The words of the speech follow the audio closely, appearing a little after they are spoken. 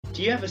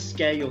do you ever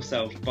scare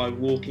yourself by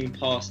walking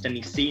past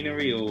any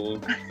scenery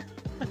or?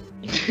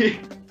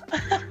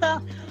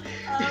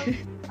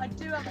 I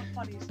do have a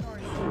funny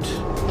story.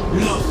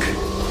 Look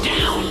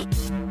down.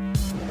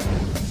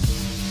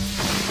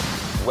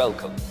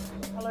 Welcome.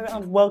 Hello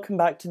and welcome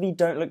back to the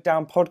Don't Look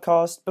Down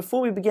podcast.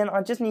 Before we begin,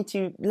 I just need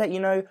to let you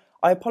know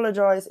I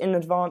apologise in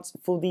advance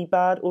for the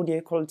bad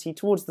audio quality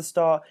towards the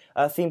start.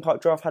 Theme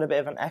Park Draft had a bit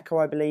of an echo,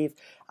 I believe,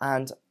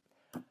 and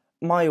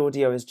my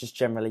audio is just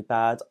generally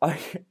bad.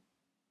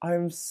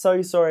 I'm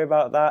so sorry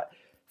about that.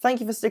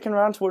 Thank you for sticking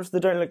around to watch the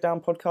Don't Look Down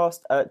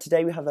podcast.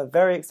 Today we have a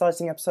very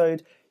exciting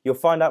episode. You'll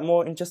find out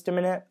more in just a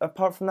minute.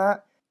 Apart from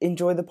that,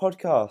 enjoy the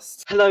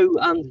podcast. Hello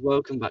and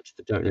welcome back to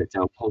the Don't Look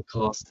Down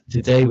podcast.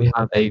 Today we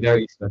have a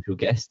very special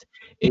guest.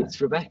 It's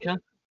Rebecca.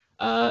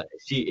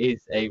 She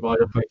is a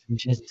ride operator from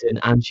Chessington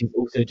and she's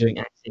also doing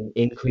acting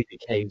in Creepy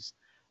Caves.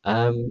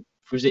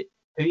 Was it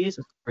 2 years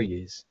or 3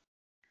 years?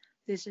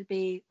 This would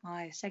be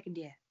my second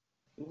year.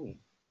 Ooh.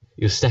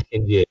 Your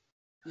second year.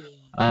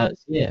 Yeah.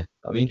 Yeah,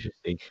 that'll be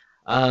interesting.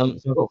 So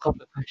I've got a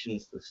couple of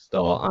questions to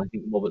start. I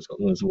think Robert's got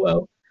them as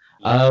well.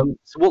 So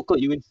what got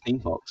you into theme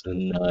parks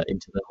and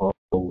into the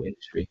whole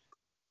industry?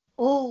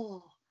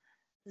 Oh,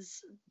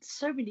 there's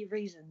so many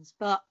reasons,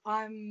 but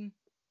I've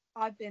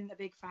been a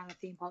big fan of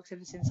theme parks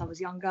ever since I was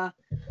younger.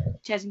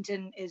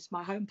 Chessington is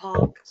my home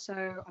park,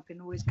 so I've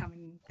been always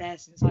coming there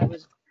since I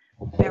was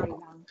very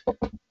young.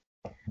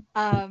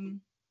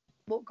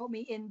 What got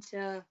me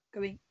into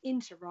going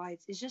into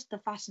rides is just the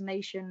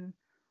fascination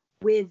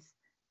with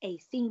a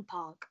theme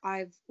park.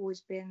 I've always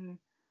been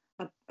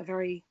a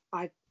very,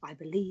 I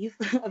believe,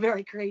 a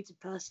very creative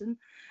person.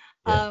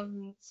 Yeah.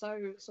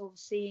 So sort of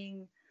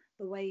seeing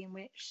the way in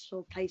which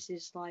sort of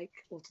places like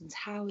Alton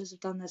Towers have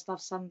done their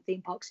stuff, some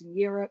theme parks in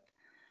Europe,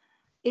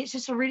 it's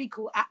just a really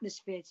cool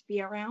atmosphere to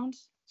be around.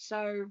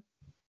 So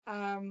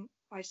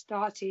I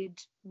started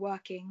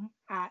working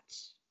at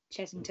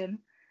Chessington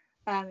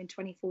in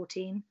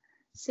 2014,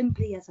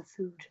 simply as a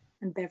food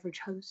and beverage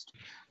host.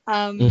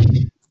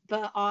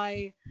 But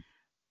I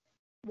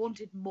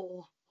wanted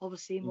more,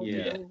 obviously, more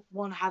people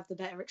want to have the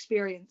better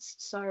experience.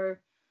 So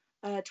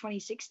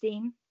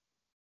 2016,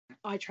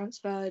 I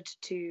transferred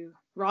to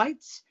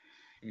rides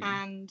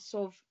and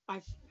sort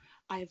of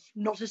I've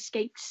not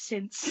escaped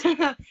since.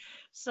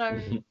 So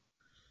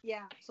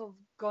yeah, sort of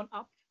gone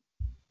up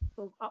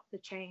the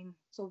chain,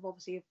 sort of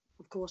obviously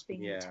of course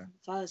being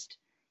first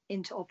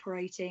into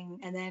operating,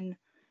 and then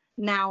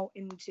now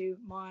into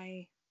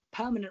my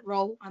permanent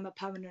role. I'm a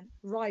permanent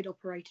ride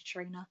operator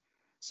trainer,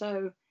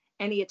 so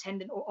any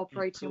attendant or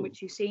operator in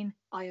which you've seen,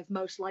 I have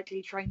most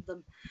likely trained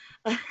them.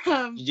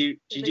 Did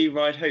you do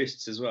ride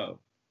hosts as well?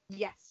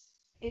 Yes,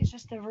 it's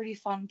just a really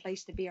fun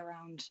place to be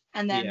around.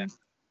 And then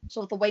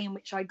sort of the way in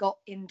which I got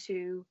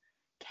into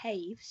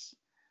caves,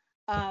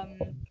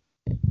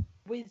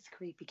 with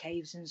Creepy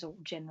Caves in sort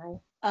of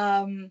general,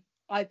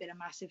 I've been a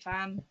massive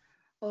fan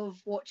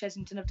of what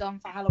Chessington have done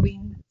for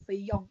Halloween for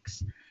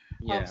yonks.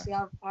 Obviously,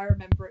 I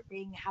remember it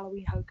being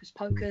Halloween Hocus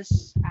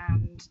Pocus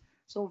and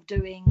sort of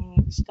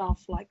doing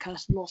stuff like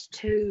Curse of the Lost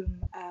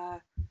Tomb,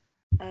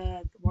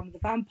 one of the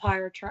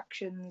vampire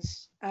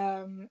attractions,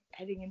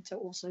 heading into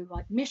also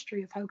like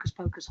Mystery of Hocus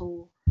Pocus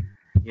Hall.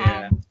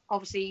 And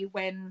obviously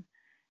when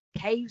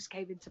caves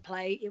came into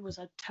play, it was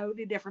a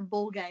totally different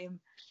ball game,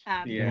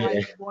 and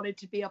I wanted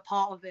to be a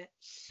part of it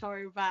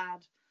so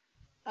bad.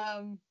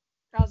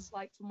 As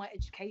like for my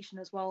education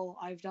as well,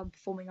 I've done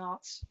performing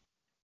arts.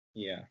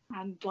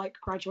 And like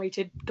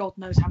graduated God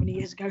knows how many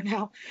years ago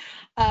now.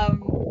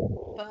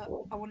 But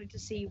I wanted to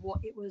see what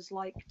it was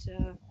like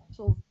to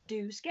sort of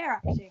do scare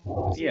acting.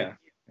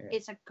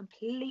 It's a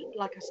completely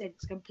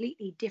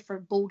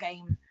different ball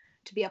game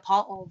to be a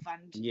part of,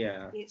 and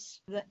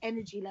it's the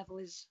energy level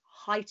is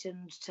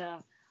heightened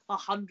to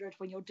 100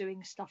 when you're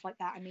doing stuff like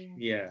that. I mean,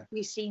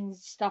 we've seen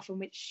stuff in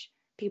which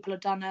people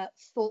have done at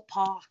Thorpe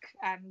Park,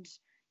 and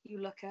you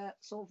look at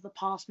sort of the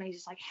past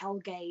mazes like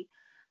Hellgate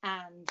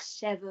and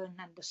Seven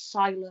and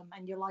Asylum,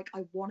 and you're like,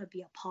 I want to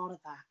be a part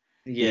of that.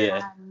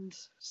 And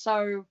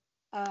so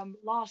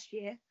last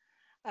year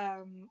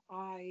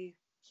I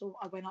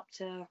went up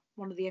to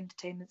one of the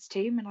entertainment's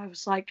team and I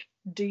was like,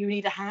 do you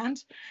need a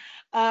hand?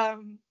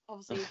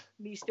 Obviously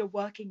me still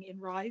working in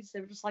rides, they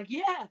were just like,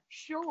 yeah,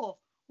 sure,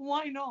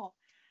 why not?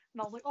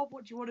 And I was like, oh,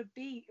 what do you want to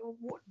be?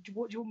 What do you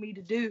want me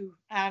to do?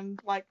 And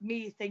like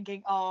me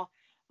thinking, oh,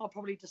 I'll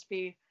probably just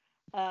be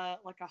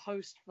like a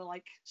host for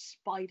like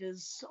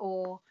spiders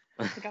or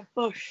like a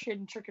bush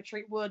in Trick or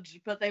Treat Wood.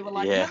 But they were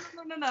like,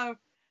 no.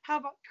 How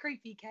about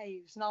Creepy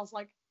Caves? And I was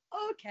like,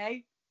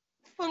 okay,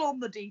 full on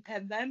the deep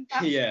end then.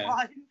 That's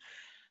fine.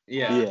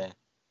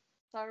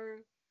 So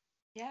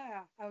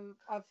yeah,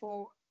 I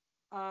thought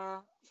for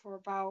I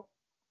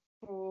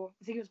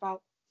think it was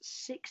about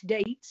 6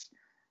 dates.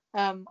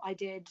 I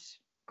did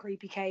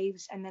Creepy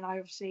Caves, and then I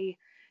obviously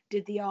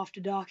did the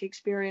After Dark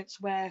experience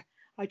where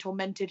I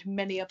tormented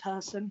many a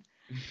person.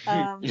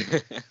 And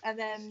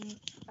then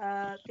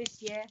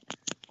this year,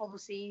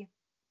 obviously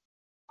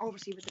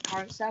with the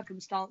current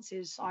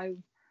circumstances, I've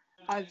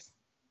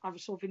I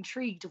was sort of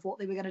intrigued of what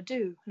they were going to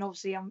do, and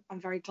obviously I'm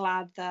very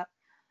glad that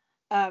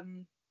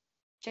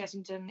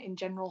Chessington in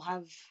general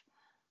have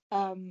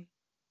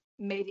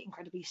made it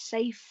incredibly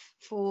safe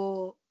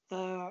for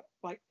the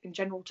in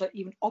general to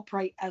even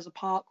operate as a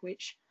park,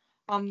 which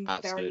I'm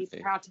very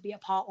proud to be a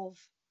part of.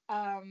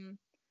 And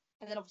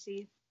then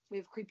obviously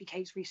with Creepy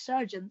Cave's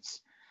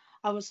resurgence,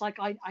 I was like,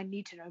 I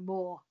need to know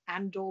more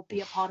and or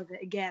be a part of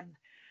it again.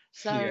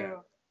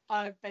 So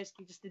I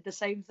basically just did the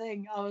same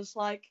thing. I was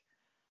like,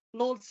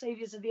 Lord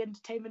Saviors of the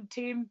entertainment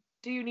team,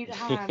 do you need a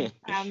hand?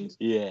 And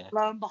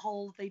lo and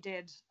behold, they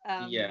did.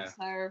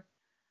 So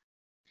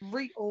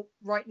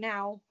right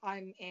now,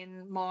 I'm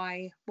in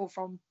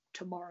from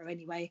tomorrow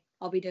anyway,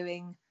 I'll be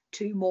doing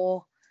 2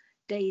 more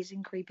days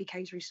in Creepy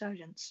Cave's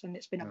resurgence, and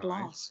it's been a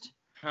blast.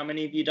 How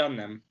many have you done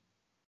then?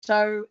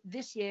 So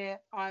this year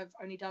I've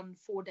only done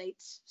 4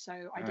 dates. So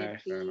I did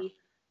the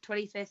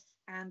 25th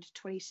and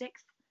 26th,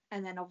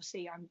 and then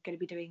obviously I'm going to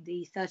be doing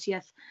the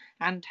 30th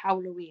and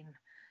Halloween.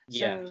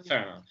 Yeah, so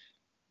fair enough.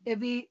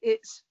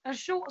 It's a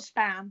short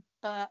span,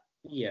 but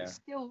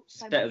still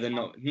so better than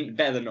not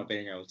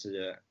being able to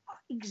do it.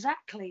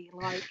 Exactly.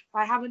 Like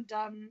I haven't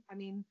done. I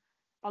mean,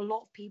 a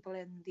lot of people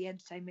in the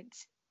entertainment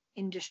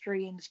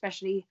industry, and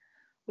especially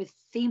with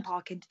theme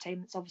park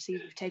entertainments, obviously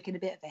we've taken a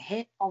bit of a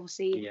hit.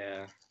 Obviously,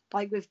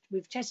 like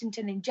with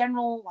Chessington in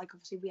general, like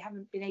obviously we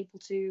haven't been able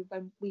to,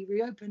 when we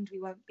reopened, we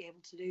won't be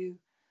able to do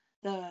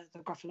the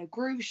Gruffalo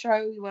Groove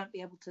show. We weren't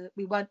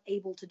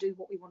able to do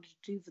what we wanted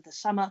to do for the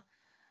summer.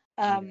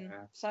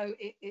 So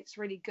it's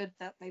really good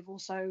that they've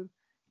also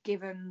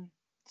given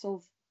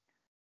sort of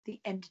the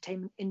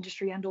entertainment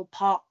industry and all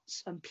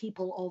parts and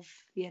people of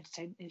the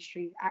entertainment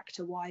industry,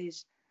 actor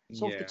wise,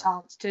 sort of the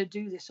chance to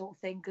do this sort of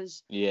thing,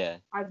 because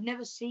I've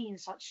never seen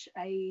such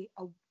a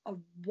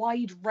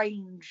wide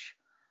range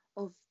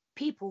of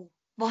people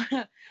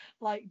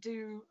like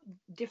do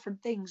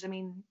different things. I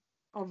mean,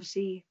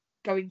 obviously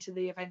going to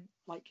the event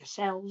like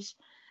yourselves,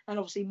 and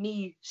obviously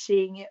me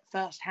seeing it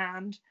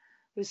firsthand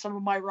with some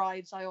of my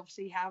rides. I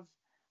obviously have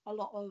a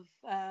lot of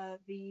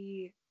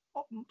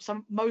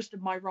most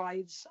of my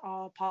rides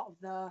are part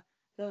of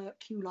the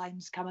queue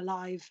lines come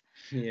alive.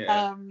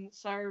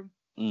 So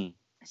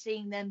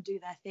seeing them do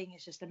their thing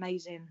is just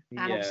amazing.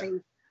 And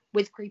obviously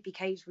with Creepy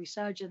Cave's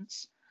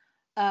resurgence,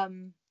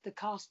 the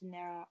cast in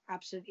there are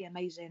absolutely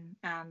amazing,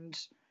 and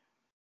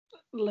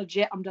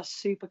legit I'm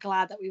just super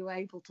glad that we were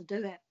able to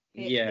do it.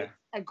 It's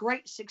a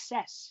great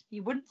success.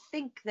 You wouldn't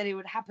think that it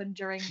would happen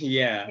during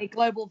a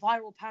global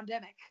viral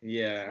pandemic,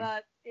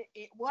 but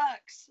it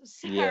works.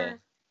 So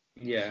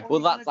well,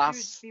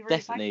 that's really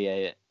definitely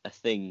a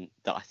thing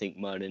that I think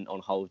Merlin on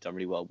Hull have done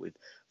really well with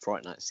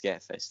Fright Night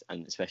Scarefest,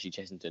 and especially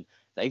Chessington.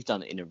 They've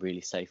done it in a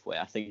really safe way.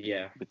 I think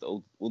with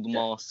all the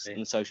masks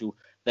and the social,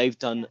 they've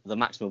done the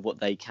maximum of what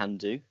they can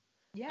do,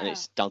 and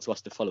it's down to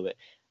us to follow it.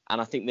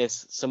 And I think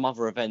there's some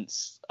other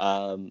events.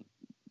 I'm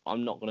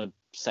not going to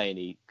say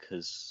any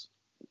because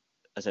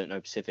I don't know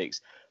specifics,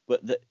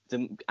 but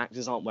the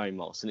actors aren't wearing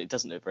masks, and it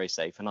doesn't look very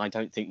safe. And I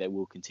don't think they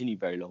will continue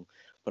very long.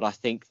 But I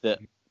think that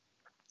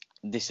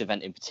this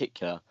event in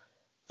particular,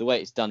 the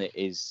way it's done it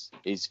is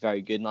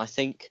very good. And I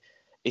think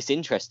it's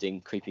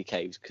interesting, Creepy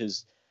Caves,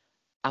 because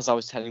as I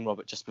was telling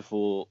Robert just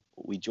before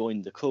we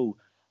joined the call,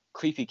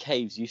 Creepy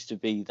Caves used to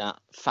be that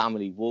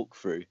family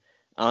walkthrough,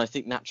 and I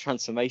think that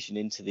transformation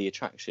into the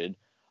attraction,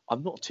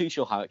 I'm not too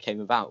sure how it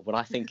came about, but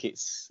I think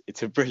it's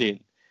a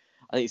brilliant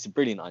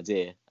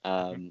idea.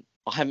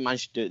 I haven't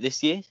managed to do it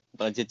this year,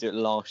 but I did do it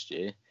last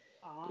year.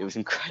 It was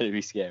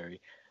incredibly scary,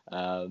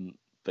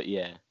 but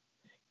yeah.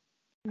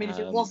 I mean, if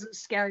it wasn't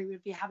scary,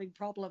 we'd be having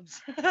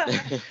problems.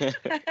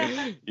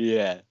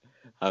 Yeah,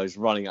 I was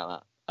running at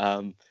that.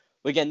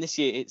 But again, this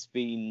year it's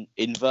been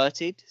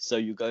inverted, so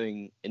you're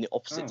going in the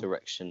opposite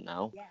direction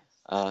now.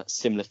 Yes.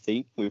 Similar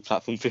theme with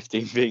Platform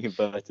 15 being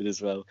inverted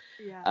as well.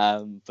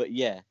 Yeah. But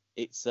yeah,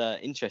 it's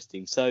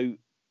interesting. So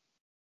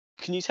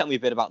can you tell me a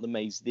bit about the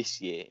maze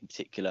this year in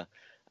particular,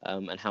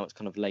 and how it's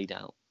kind of laid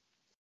out?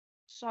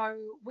 So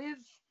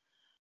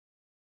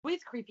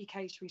with Creepy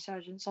Cave's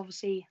resurgence,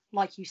 obviously,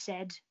 like you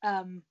said,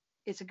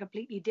 it's a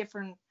completely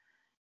different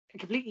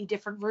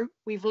route.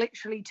 We've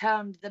literally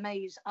turned the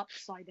maze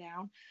upside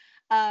down.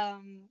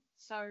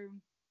 So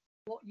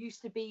what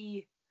used to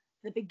be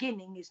the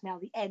beginning is now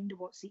the end.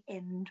 What's the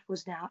end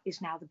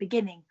is now the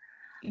beginning.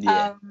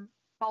 Yeah.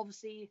 But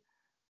obviously,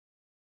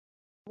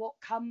 what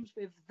comes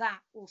with that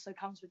also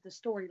comes with the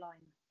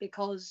storyline,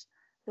 because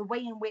the way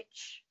in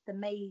which the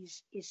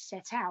maze is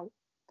set out.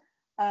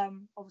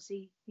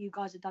 Obviously, you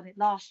guys have done it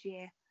last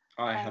year.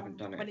 I haven't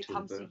done it. When it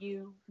comes to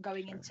you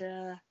going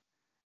into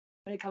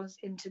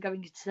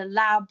going into the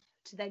lab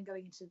to then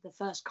going into the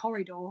first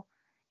corridor,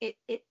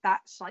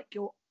 that's like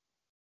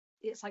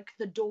it's like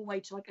the doorway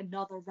to like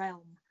another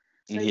realm.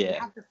 So you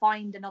have to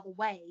find another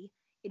way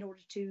in order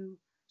to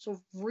sort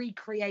of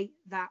recreate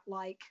that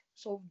like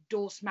sort of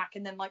door smack,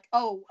 and then like,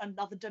 oh,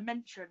 another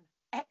dimension.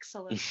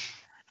 Excellent.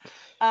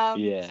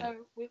 So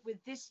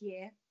with this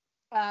year,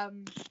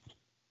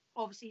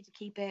 obviously to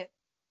keep it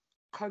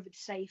COVID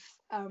safe,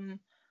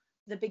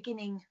 the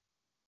beginning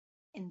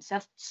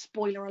insert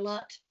spoiler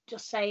alert.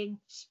 Just saying,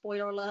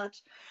 spoiler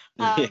alert.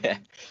 Yeah.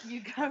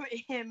 You go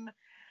in.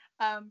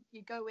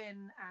 You go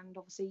in, and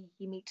obviously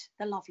you meet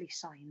the lovely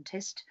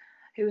scientist,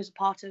 who is a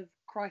part of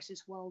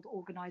Crisis World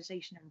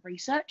Organization and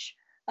Research.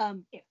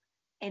 If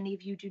any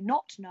of you do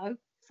not know,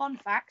 fun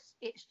fact,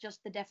 it's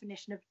just the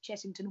definition of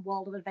Chessington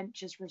World of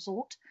Adventures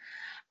Resort.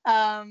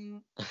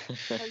 So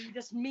you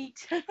just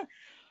meet.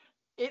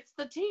 It's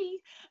the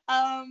tea.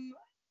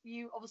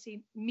 You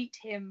obviously meet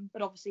him,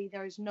 but obviously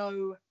there is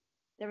no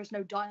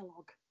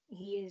dialogue.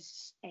 He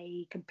is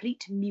a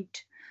complete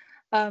mute.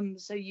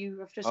 So you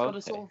have just got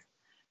to sort of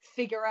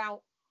figure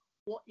out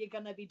what you're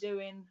going to be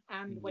doing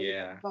and where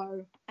you're going to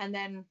go. And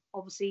then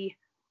obviously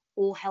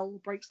all hell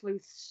breaks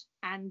loose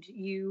and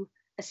you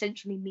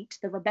essentially meet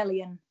the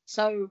rebellion.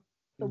 So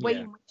the way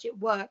in which it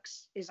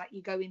works is that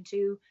you go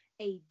into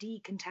a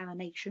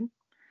decontamination,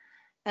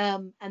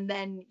 and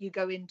then you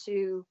go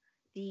into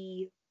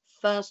the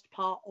first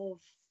part of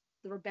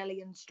the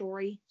rebellion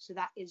story. So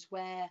that is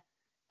where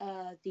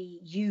the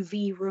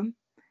UV room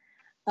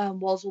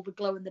was, all the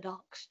glow in the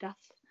dark stuff.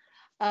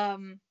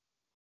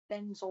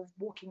 Then sort of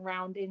walking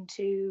around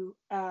into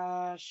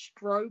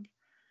strobe,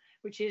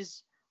 which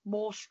is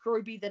more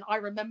stroby than I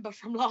remember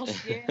from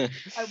last year.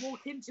 I walk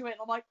into it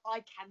and I'm like,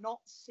 I cannot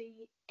see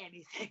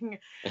anything.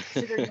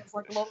 Considering there's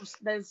like a lot of,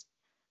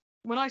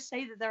 when I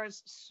say that there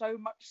is so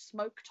much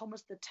smoke,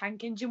 Thomas the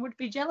Tank Engine would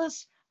be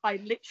jealous. I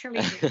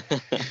literally do.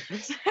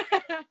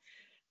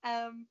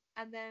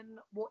 And then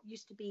what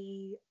used to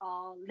be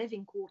our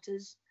living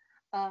quarters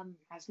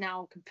has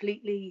now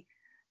completely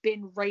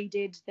been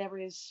raided. There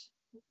is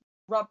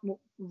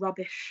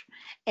rubbish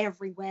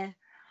everywhere.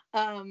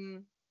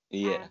 And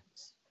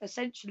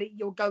essentially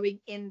you're going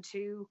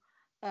into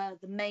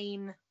the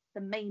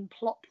main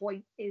plot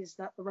point is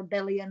that the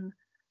rebellion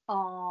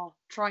are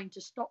trying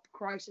to stop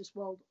Crisis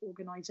World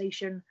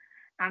Organization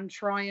and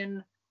try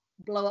and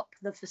blow up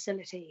the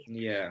facility.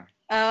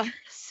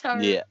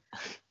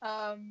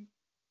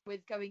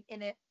 With going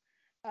in it,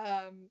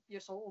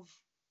 you're sort of,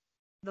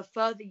 the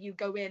further you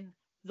go in,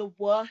 the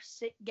worse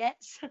it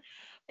gets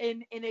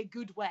in a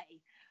good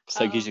way.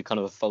 So it gives you kind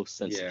of a false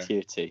sense of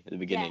security at the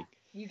beginning.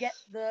 You get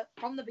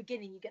from the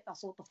beginning, you get that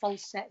sort of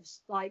false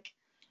sense, like,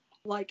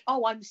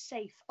 oh, I'm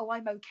safe, oh,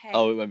 I'm okay.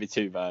 Oh, it won't be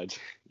too bad.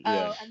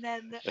 And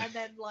then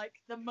like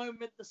the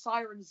moment the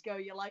sirens go,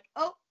 you're like,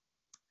 oh,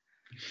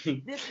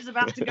 this is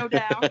about to go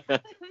down.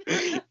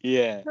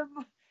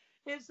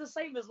 It's the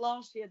same as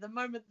last year. The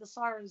moment the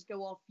sirens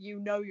go off, you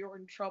know you're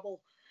in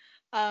trouble.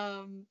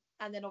 And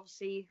then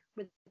obviously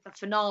with the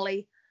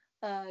finale,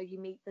 you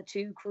meet the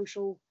two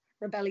crucial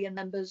rebellion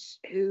members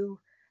who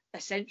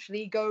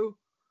essentially go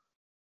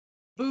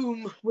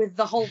boom with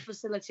the whole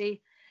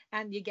facility,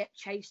 and you get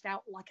chased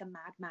out like a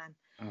madman.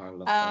 Oh, I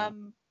love that.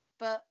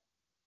 But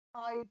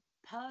I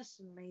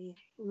personally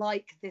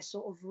like this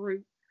sort of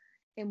route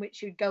in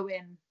which you go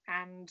in,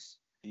 and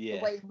the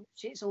way in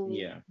which it's all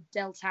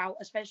dealt out.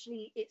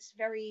 Especially it's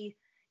very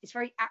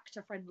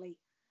actor friendly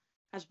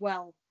as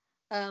well.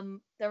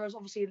 There is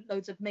obviously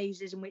loads of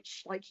mazes in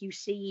which like you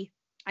see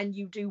and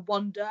you do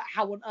wonder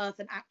how on earth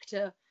an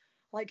actor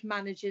like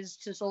manages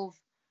to sort of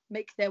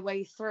make their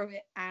way through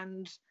it,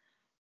 and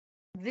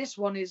this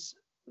one is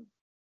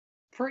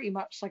pretty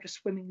much like a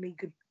swimmingly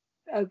good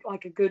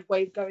like a good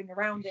way of going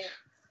around it,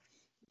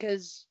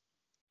 because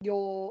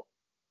you're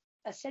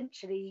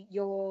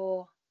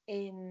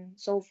in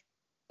sort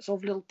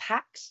of little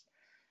packs.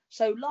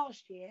 So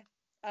last year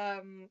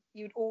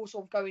you'd all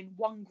sort of go in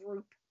one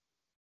group.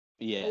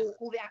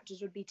 All the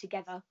actors would be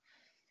together.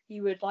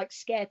 You would like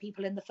scare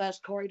people in the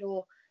first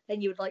corridor, then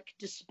you would like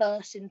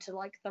disperse into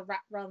like the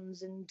rat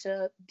runs,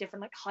 into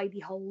different like hidey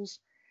holes,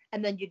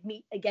 and then you'd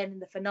meet again in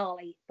the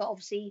finale. But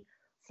obviously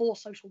for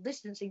social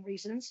distancing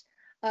reasons,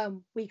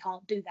 we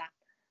can't do that.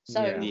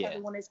 So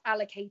everyone's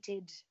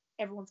allocated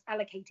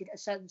a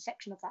certain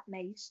section of that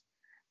maze,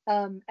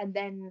 and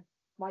then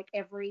like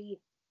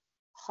every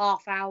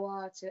half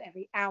hour to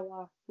every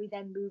hour we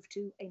then move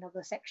to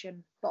another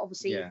section, but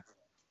obviously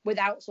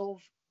without sort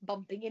of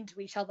bumping into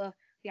each other.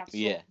 You have to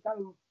sort of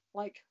go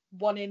like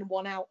one in,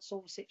 one out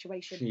sort of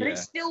situation. But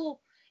it's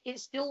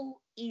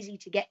still easy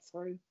to get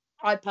through.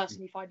 I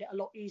personally find it a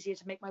lot easier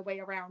to make my way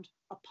around,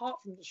 apart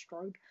from the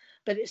strobe,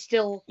 but it's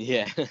still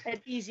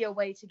an easier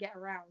way to get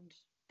around.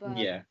 But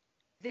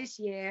this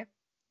year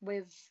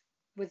with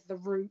the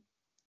route,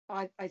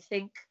 I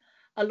think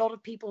a lot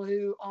of people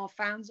who are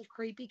fans of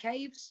creepy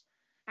caves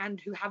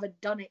and who haven't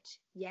done it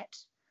yet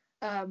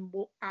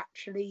will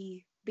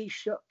actually be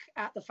shook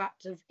at the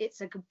fact of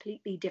it's a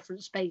completely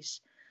different space.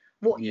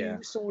 What you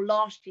saw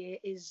last year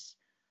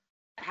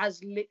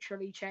has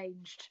literally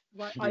changed.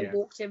 Like I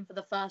walked in for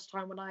the first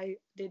time when I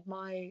did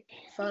my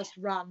first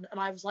run, and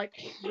I was like,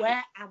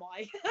 where am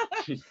I?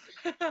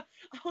 I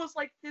was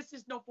like, this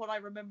is not what I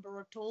remember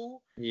at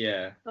all.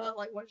 But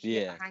like once you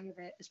get the hang of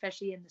it,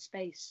 especially in the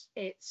space,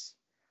 it's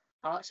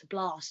a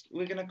blast.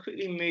 We're going to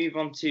quickly move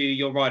on to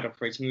your ride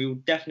operating. We will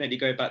definitely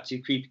go back to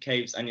creepy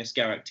caves and your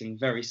scare acting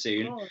very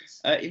soon.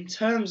 In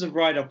terms of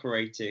ride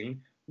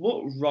operating,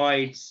 what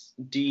rides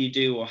do you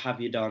do or have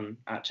you done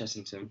at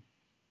Chessington?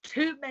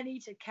 Too many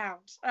to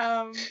count.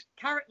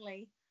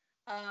 Currently,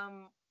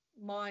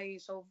 my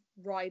sort of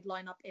ride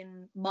lineup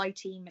in my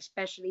team,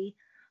 especially,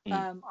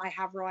 I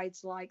have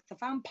rides like the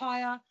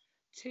Vampire,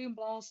 Tomb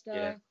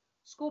Blaster,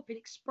 Scorpion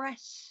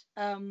Express.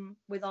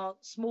 With our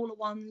smaller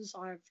ones,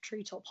 I have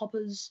Treetop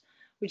Hoppers,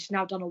 which has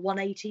now done a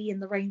 180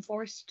 in the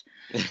rainforest.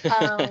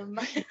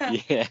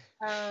 The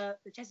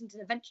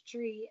Chessington Adventure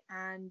Tree,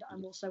 and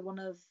I'm also one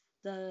of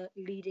the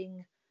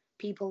leading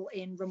people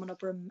in Rum on a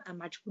Broom and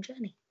Magical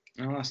Journey.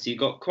 Oh, so you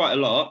got quite a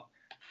lot.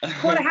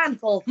 Quite a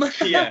handful.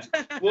 Yeah.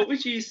 What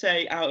would you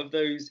say out of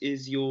those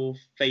is your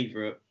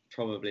favourite,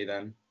 probably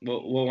then?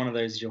 What one of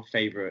those is your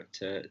favourite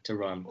to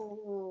run?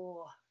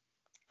 Oh,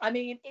 I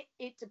mean,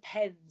 it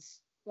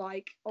depends.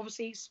 Like,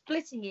 obviously,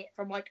 splitting it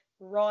from like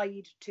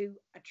ride to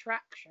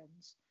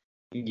attractions.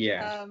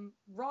 Yeah.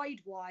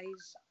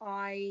 Ride-wise,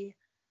 I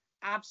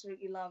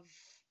absolutely love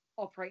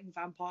operating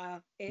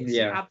Vampire. It's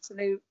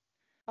absolute,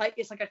 like,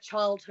 it's like a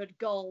childhood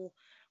goal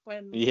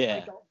when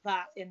I got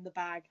that in the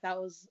bag. That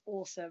was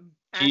awesome.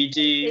 Do you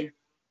do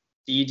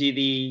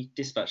the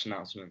dispatch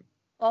announcement?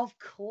 Of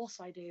course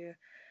I do.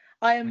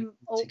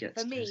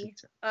 For me,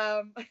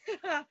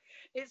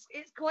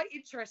 it's quite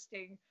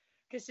interesting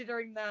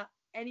considering that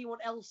anyone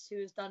else who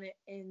has done it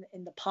in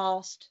the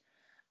past,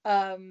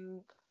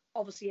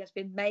 obviously has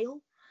been male.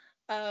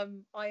 I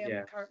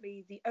am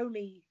currently the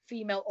only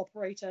female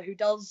operator who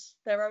does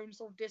their own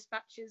sort of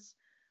dispatches,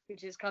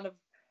 which is kind of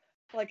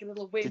like a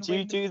little win-win. Did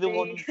you do the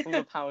one from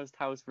the Powers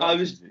Towers? I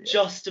was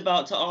just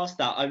about to ask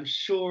that. I'm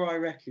sure I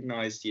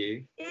recognised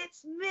you.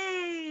 It's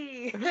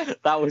me!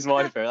 That was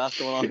my favourite. That's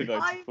the one I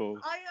voted for.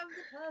 I am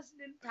the person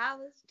in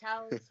Powers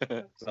Towers.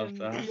 Love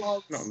that.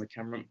 Vlogs. Not on the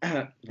camera.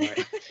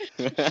 Right.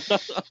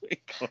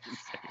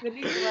 But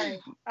either way,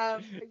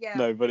 but yeah.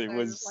 No, but it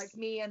was like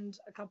me and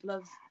a couple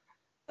of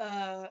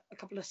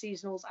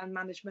seasonals and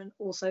management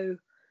also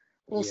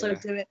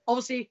do it.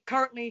 Obviously,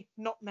 currently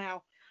not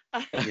now.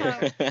 When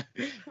I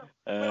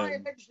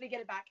eventually get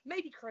it back,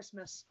 maybe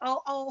Christmas.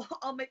 I'll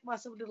make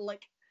myself a little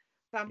like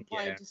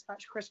Vampire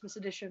Dispatch Christmas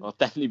edition. I'll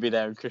definitely be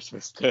there on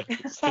Christmas to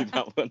see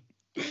that one.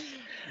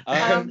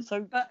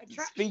 But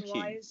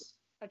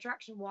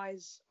attraction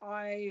wise,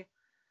 I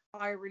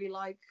really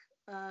like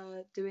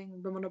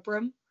doing Rum on a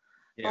Broom.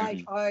 Yeah.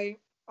 Like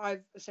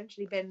I've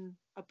essentially been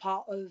a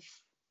part of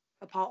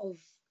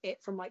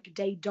it from like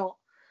day dot.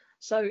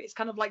 So it's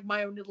kind of like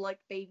my own little like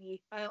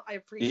baby. I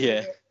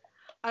appreciate it.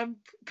 I'm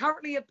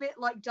currently a bit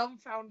like not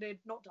dumbfounded.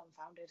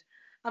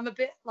 I'm a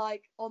bit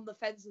like on the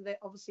fence with it,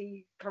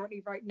 obviously,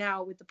 currently right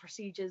now with the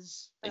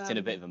procedures. It's in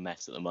a bit of a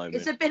mess at the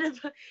moment.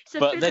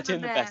 But they're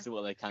doing the best of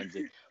what they can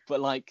do.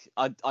 But like,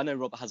 I know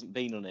Robert hasn't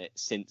been on it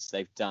since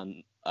they've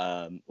done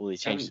all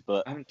these changes.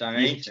 But I haven't done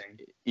anything.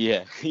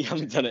 Yeah, you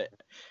haven't done it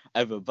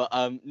ever. But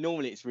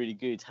normally it's really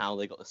good how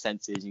they got the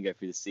sensors, you go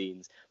through the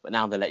scenes. But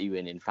now they let you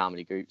in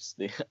family groups,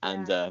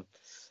 and the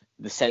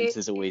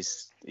sensors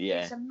always.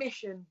 It's a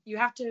mission. You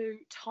have to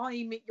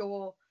time it.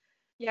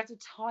 You have to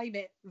time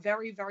it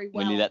very, very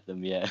well. When you let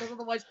them, Because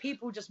otherwise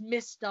people just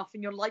miss stuff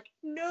and you're like,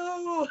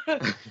 no,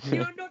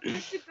 you're not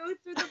meant to go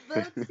through the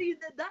bird scene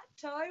at that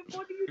time.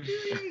 What are you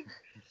doing?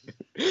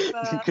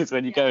 Because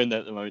when you go in there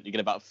at the moment, you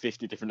get about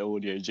 50 different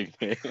audios you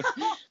can hear.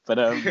 But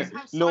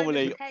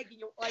normally...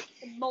 You're like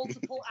in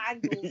multiple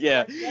angles.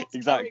 Yeah, like,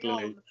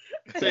 exactly.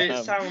 So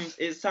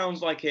it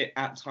sounds like it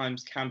at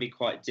times can be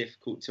quite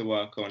difficult to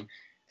work on.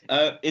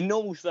 In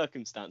normal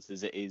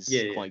circumstances, it is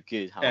quite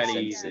good how it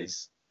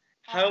senses.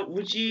 What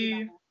would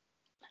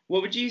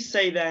you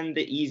say then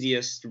the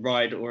easiest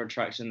ride or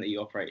attraction that you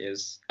operate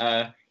is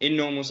in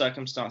normal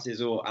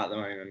circumstances or at the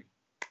moment?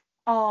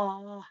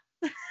 Oh,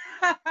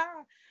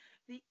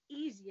 the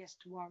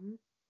easiest one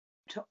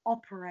to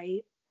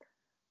operate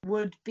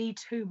would be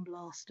Tomb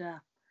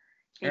Blaster.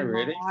 In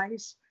my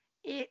eyes,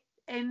 is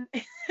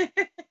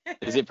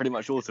it pretty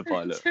much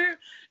autopilot?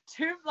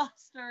 Tomb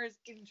Blaster is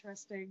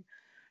interesting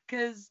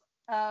because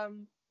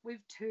with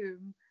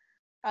Tomb.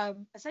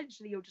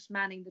 Essentially you're just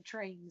manning the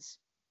trains,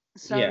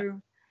 so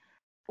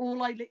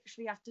all I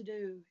literally have to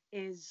do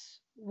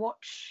is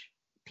watch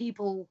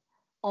people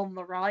on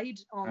the ride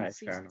on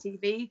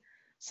CCTV.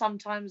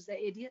 Sometimes they're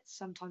idiots,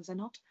 sometimes they're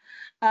not,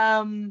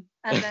 and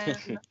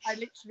then I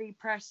literally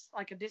press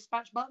like a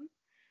dispatch button,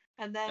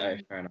 and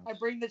then I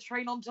bring the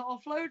train on to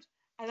offload,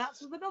 and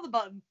that's with another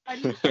button. I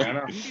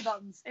literally press 2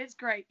 buttons. It's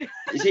great.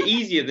 Is it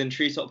easier than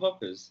Treetop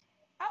Hoppers?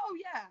 Oh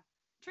yeah,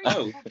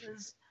 Treetop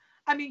Hoppers.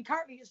 I mean,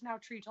 currently it's now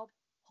Treetop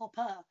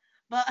Hopper,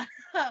 but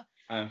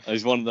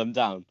is one of them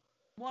down?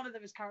 One of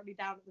them is currently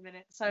down at the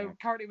minute, so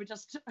currently we're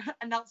just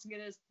announcing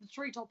it as the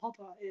Treetop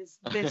Hopper is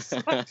this.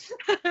 But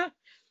Tomb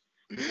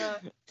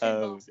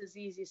Blaster is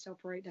the easiest to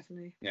operate,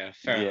 definitely. Yeah,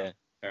 fair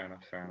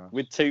enough.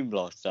 With Tomb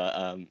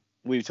Blaster,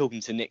 we were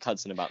talking to Nick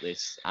Hudson about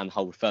this and the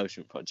whole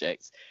refurbishment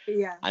project,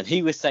 and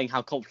he was saying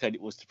how complicated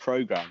it was to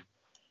program.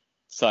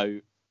 So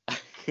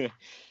it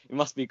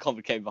must be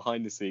complicated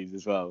behind the scenes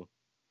as well,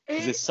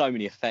 because there's so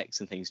many effects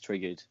and things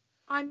triggered.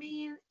 I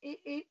mean,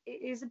 it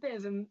is a bit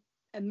of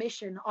a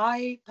mission.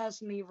 I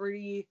personally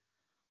really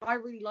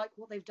like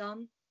what they've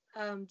done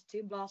to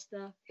Toon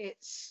Blaster.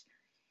 It's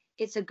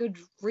a good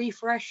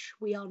refresh.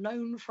 We are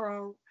known for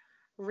our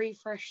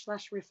refresh /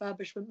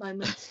 refurbishment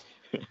moments.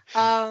 We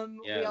are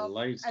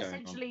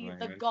essentially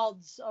the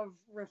gods of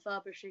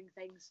refurbishing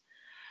things.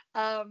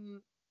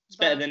 It's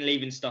better than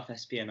leaving stuff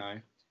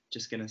SPNO.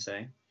 Just gonna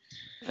say.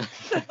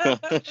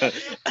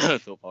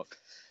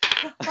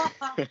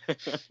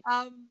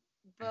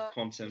 But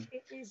Quantum.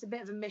 it is a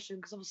bit of a mission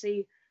because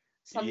obviously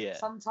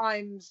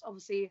sometimes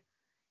obviously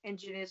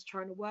engineers are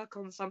trying to work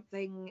on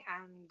something,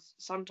 and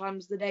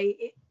sometimes there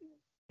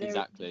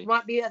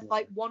might be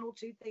like one or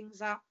two things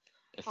that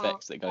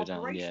effects that go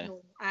down,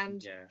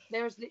 and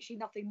there's literally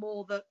nothing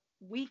more that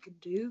we can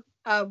do,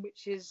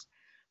 which is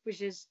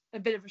a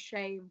bit of a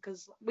shame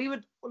because we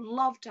would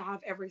love to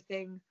have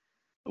everything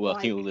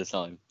working all the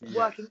time.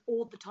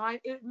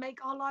 It would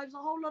make our lives a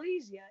whole lot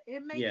easier.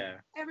 It make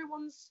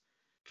everyone's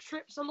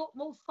trips a lot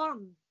more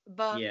fun.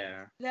 But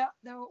there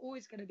are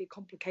always going to be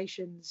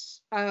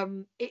complications.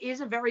 It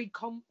is a very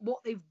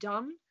what they've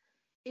done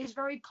is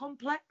very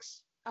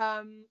complex.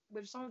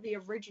 With some of the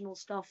original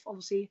stuff,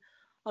 obviously,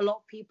 a lot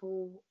of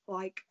people,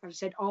 like I've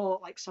said,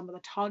 like some of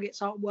the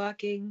targets aren't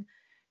working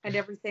and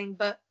everything.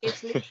 But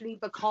it's literally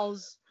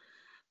because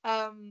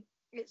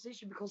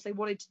they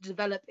wanted to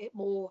develop it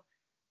more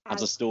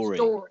as a story.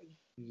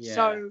 Yeah.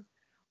 So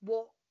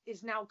what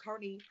is now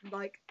currently,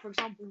 like, for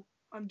example,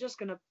 I'm just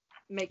gonna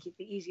make it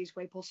the easiest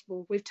way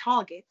possible with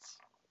targets.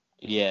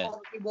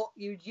 What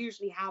you'd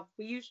usually have,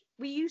 we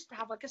used to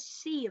have like a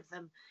sea of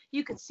them.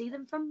 You could see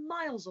them from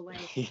miles away.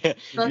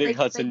 But Nick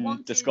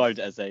Hudson described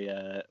it as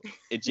a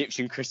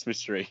Egyptian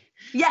Christmas tree.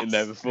 Yes. In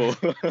there before.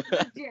 An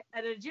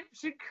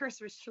Egyptian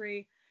Christmas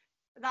tree.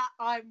 That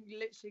I'm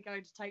literally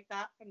going to take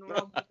that and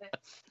run with it.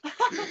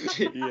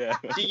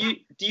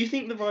 Do you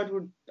think the ride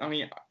would? I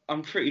mean,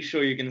 I'm pretty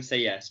sure you're going to say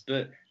yes,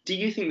 but do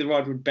you think the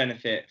ride would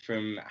benefit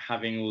from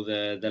having all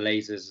the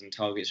lasers and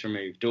targets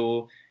removed,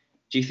 or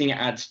do you think it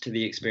adds to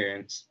the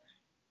experience?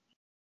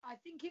 I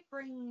think it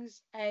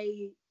brings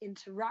a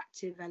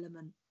interactive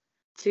element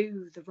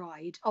to the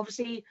ride.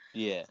 Obviously,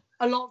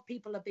 a lot of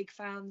people are big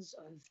fans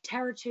of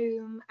Terror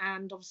Tomb,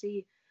 and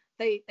obviously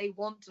they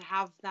want to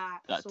have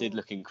that. That did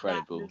look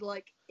incredible. That,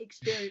 like,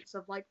 experience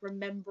of like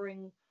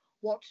remembering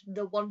what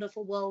the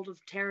wonderful world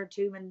of Terror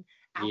Tomb and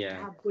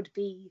Alcab would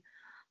be.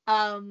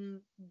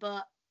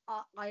 But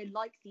I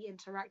like the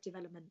interactive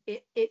element.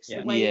 It's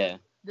the way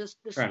the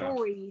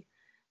story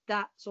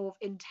that sort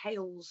of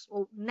entails,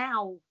 or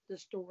now the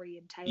story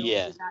entails,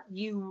 is that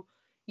you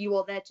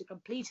are there to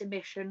complete a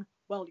mission.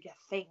 Well, you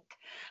think.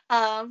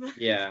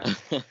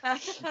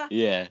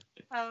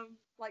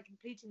 Like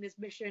completing this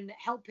mission,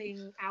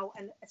 helping out,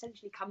 and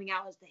essentially coming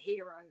out as the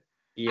hero.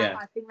 And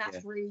I think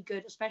that's really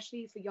good,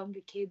 especially for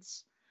younger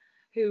kids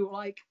who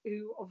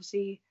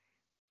obviously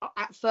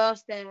at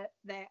first they're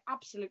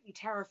absolutely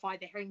terrified.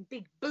 They're hearing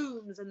big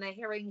booms and they're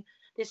hearing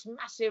this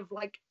massive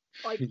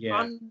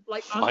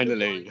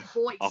finally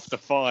voice. After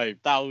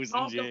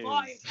 5,000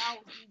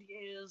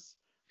 years.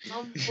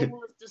 Some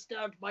fool has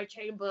disturbed my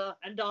chamber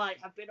and I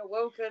have been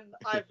awoken.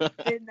 I've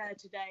been there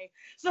today.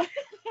 So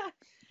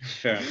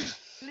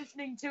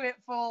listening to it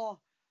for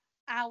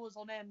hours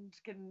on end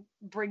can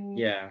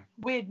bring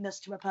weirdness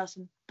to a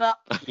person. But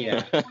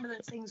it's one of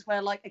those things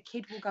where like a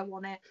kid will go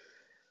on it.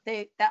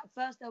 At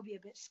first they'll be a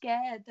bit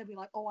scared. They'll be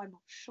like, "Oh, I'm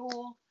not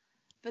sure."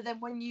 But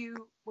then when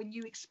you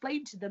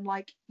explain to them,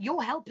 like,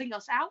 you're helping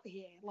us out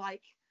here,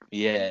 like,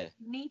 you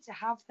need to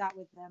have that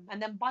with them.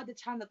 And then by the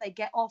time that they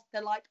get off,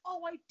 they're like,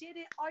 "Oh, I did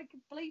it. I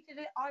completed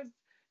it. I've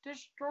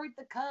destroyed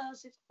the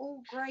curse. It's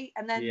all great."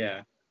 And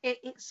then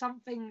it's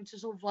something to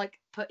sort of like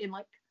put in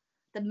like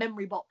the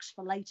memory box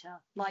for later.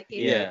 Like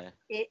it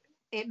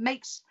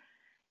makes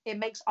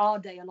our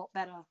day a lot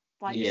better.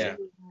 Like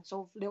seeing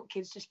sort of little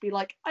kids just be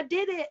like, "I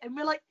did it," and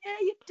we're like, "Yeah,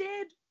 you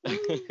did. Woo.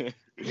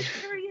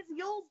 Victory is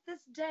yours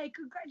this day.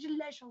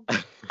 Congratulations."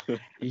 But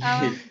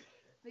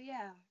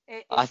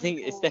I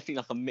think it's definitely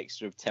like a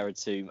mixture of Terror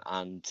Tomb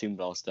and Toon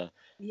Blaster.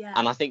 Yeah.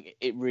 And I think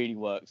it really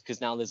works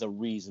because now there's a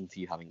reason for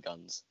you having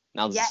guns.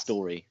 Now there's a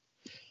story.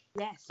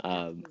 Yes.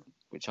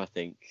 Which I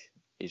think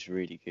is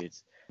really good.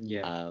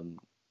 Yeah.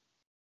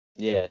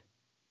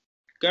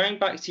 Going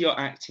back to your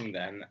acting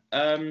then.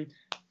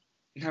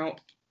 Now,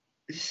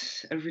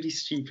 this is a really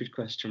stupid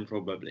question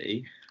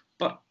probably,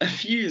 but a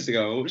few years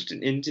ago I watched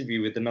an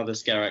interview with another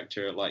scare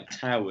actor at like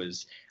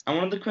Towers, and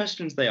one of the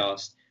questions they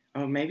asked,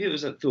 maybe it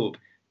was at Thorpe,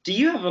 do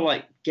you ever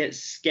like get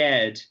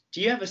scared?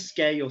 Do you ever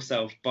scare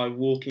yourself by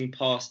walking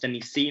past any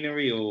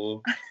scenery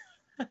or?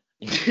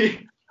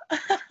 I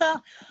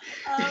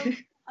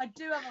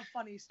do have a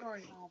funny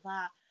story about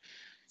that.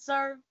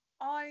 So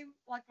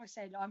like I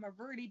said, I'm a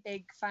really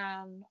big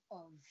fan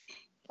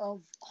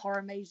of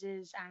horror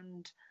mazes,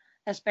 and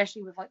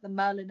especially with like the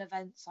Merlin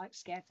events like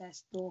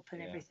Scarefest, Thorpe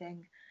and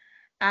everything.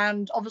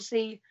 And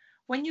obviously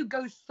when you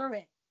go through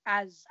it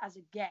as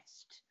a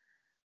guest,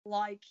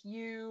 like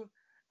you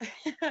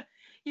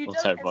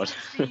don't ever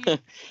see,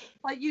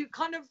 like you're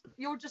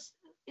just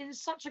in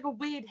such like a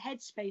weird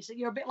headspace that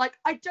you're a bit like,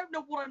 I don't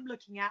know what I'm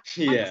looking at.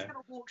 I'm Yeah. just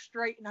gonna walk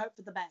straight and hope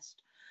for the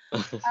best.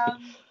 Yeah.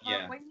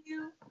 But when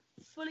you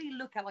fully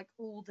look at like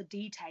all the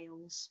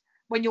details,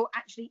 when you're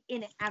actually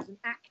in it as an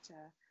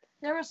actor,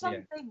 there are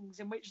some things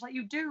in which like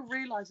you do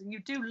realize and you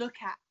do look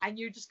at and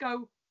you just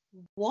go,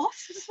 what?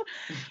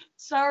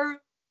 So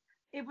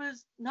it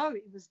was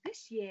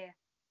this year.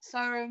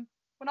 So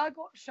when I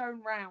got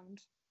shown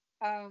round,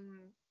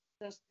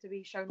 just to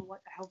be shown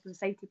like the health and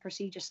safety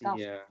procedure stuff,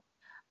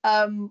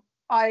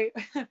 I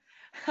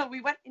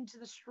we went into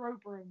the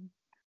strobe room,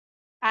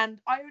 and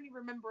I only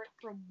remember it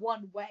from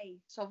one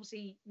way. So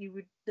obviously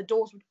the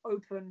doors would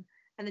open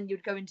and then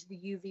you'd go into the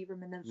UV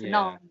room and then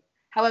finale.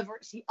 However,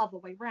 it's the other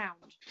way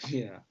round.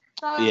 Yeah.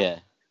 So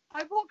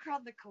I walk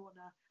around the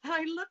corner and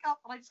I look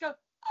up and I just go,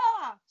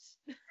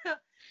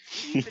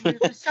 Stephen, who's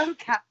the show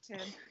captain,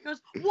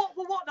 goes, what?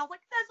 And I was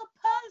like, there's a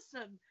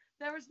person.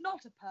 There is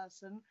not a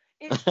person.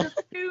 It's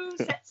just 2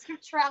 sets of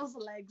trouser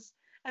legs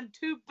and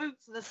 2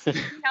 boots that are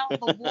sticking out of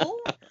the wall.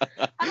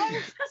 And I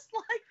was just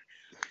like,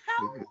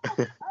 how on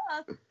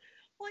earth?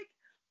 Like,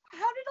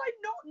 how did I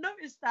not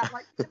notice that?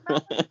 Like, the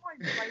amount of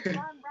times I ran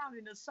around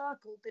in a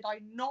circle, did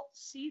I not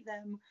see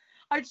them?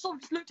 I sort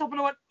of just looked up and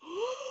I went,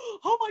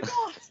 oh my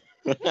God.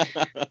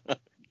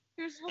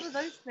 It was one of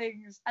those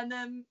things. And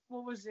then,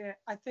 what was it?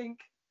 I think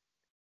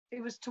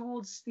it was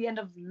towards the end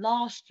of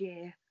last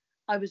year.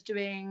 I was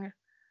doing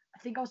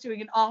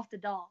an After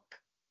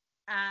Dark.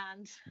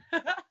 And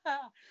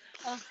I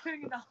was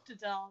doing an After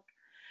Dark.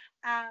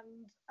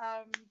 And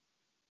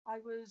I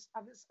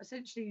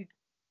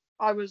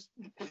was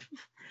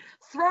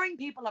throwing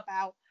people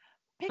about,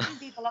 picking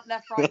people up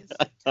left, right, and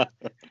centre,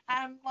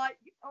 and like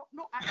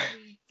not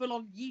actually full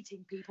on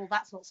yeeting people.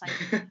 That's not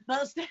safe,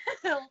 but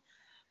still,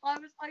 I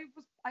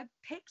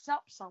picked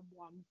up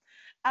someone,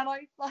 and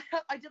I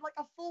did like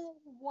a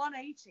full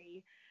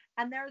 180,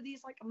 and there are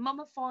these like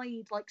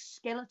mummified like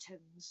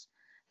skeletons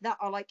that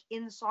are like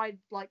inside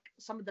like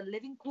some of the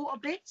living quarter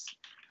bits.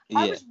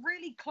 I was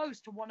really close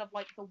to one of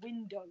like the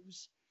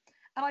windows.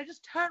 And I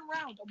just turn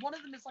around, and one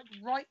of them is like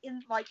right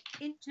in like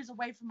inches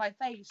away from my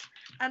face,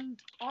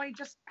 and I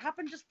just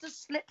happened just to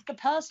slip the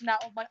person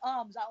out of my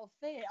arms out of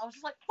fear. I was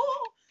just like,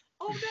 oh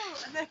no,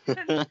 and then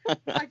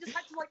I just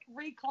had to like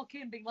re-clock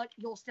in, being like,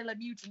 you're still a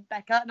mutant,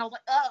 Becca, and I was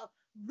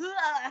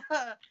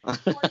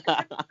like,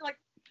 like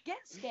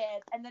get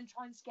scared and then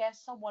try and scare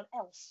someone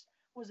else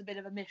was a bit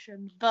of a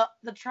mission, but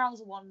the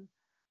trouser one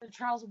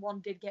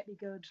did get me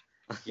good.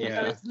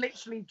 Yeah. So it's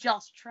literally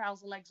just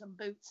trouser legs and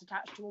boots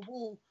attached to a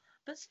wall.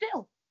 But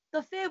still,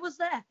 the fear was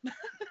there.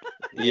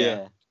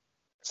 Yeah.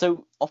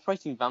 So,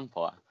 Operating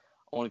Vampire,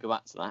 I want to go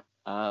back to that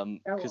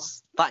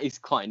because that is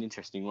quite an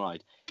interesting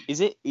ride.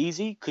 Is it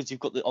easy? Because you've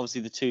got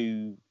obviously the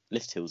 2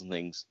 lift hills and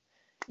things.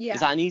 Yeah.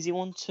 Is that an easy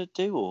one to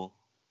do, or?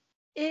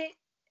 It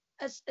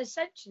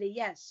essentially,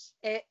 yes.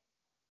 The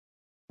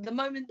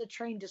moment the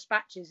train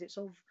dispatches, it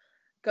sort of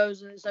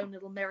goes in its own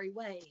little merry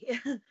way.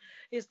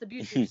 It's the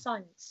beauty of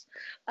science.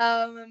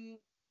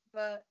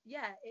 But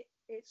yeah,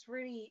 it's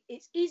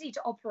easy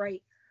to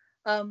operate,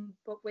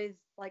 but with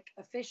like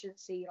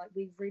efficiency, like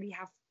we really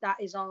have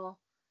that is our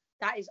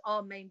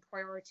main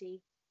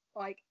priority.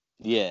 Like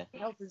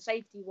health and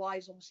safety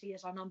wise, obviously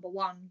is our number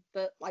 1,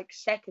 but like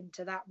second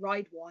to that,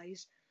 ride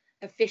wise,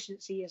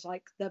 efficiency is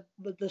like the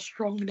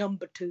strong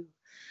number 2.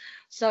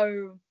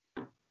 So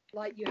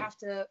like you have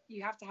to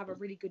have a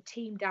really good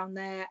team down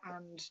there,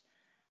 and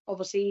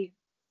obviously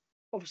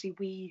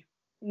we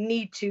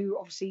need to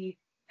obviously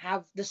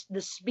have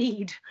the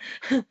speed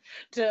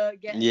to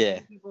get as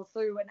many people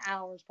through an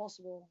hour as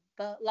possible.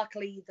 But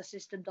luckily the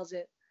system does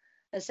it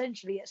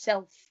essentially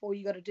itself. All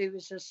you got to do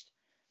is just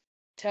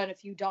turn a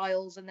few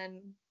dials, and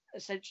then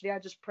essentially I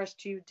just press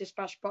 2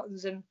 dispatch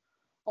buttons and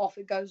off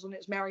it goes on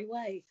its merry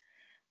way.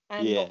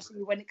 And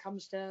obviously when it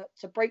comes to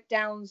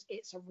breakdowns,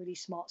 it's a really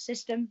smart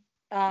system,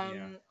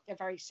 a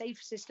very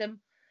safe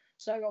system.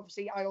 So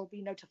obviously I'll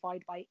be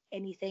notified by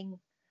anything,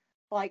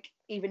 like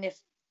even if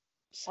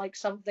it's like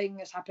something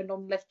has happened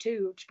on lift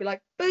 2, just be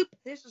like, boop,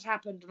 this has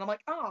happened, and I'm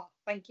like,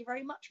 thank you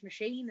very much,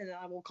 machine, and then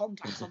I will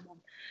contact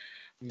someone.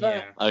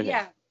 But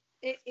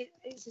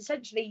it's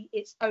essentially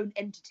its own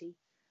entity,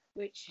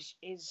 which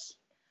is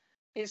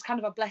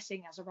kind of a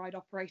blessing as a ride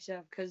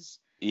operator, because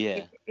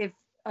if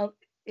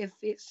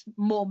it's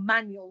more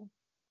manual,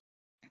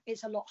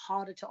 it's a lot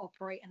harder to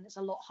operate, and it's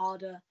a lot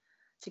harder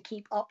to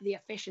keep up the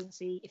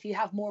efficiency. If you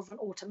have more of an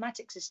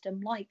automatic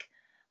system like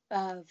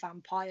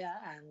Vampire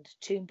and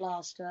Toon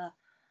Blaster,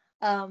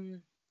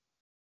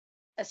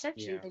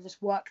 essentially they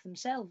just work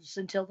themselves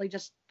until they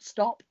just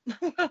stop.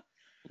 So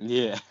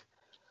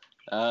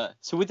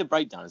with the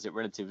breakdown, is it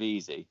relatively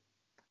easy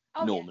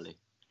normally?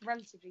 Yes,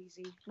 relatively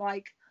easy.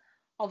 Like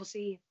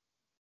obviously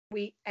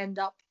we end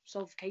up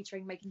sort of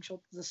catering, making sure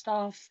that the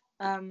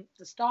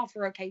staff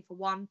are okay for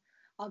one,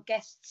 our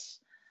guests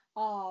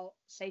are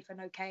safe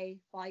and okay.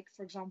 Like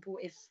for example,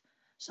 if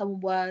someone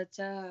were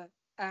to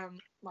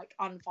like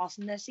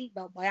unfasten their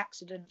seatbelt by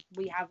accident,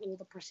 we have all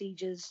the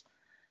procedures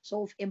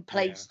sort of in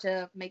place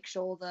to make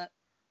sure that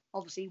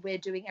obviously we're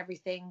doing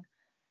everything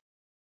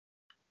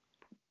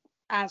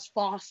as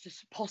fast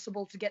as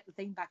possible to get the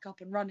thing back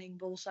up and running.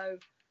 But also,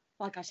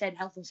 like I said,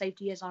 health and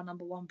safety is our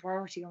number one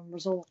priority on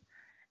resort.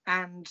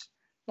 And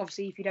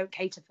obviously, if you don't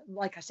cater for,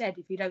 like I said,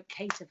 if you don't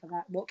cater for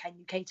that, what can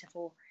you cater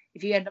for?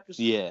 If you end up just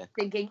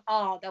thinking,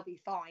 they'll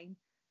be fine,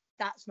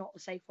 that's not the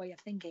safe way of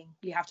thinking.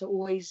 You have to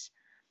always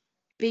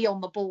be on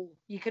the ball.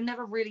 You can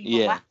never really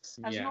relax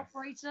as an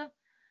operator,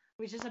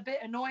 which is a bit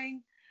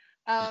annoying.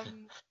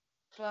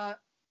 But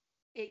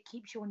it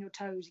keeps you on your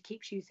toes. It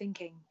keeps you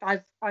thinking.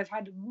 I've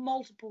had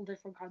multiple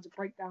different kinds of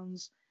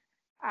breakdowns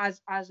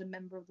as a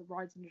member of the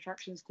rides and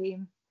attractions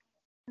team,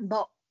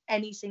 but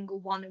any single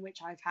one in which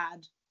I've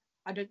had,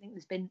 I don't think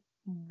there's been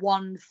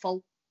one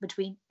fault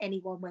between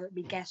anyone, whether it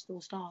be guest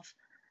or staff.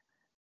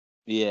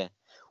 Yeah.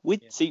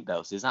 With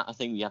seatbelts, is that a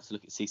thing you have to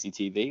look at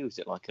CCTV, or is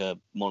it like a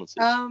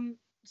monitor?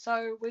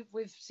 So with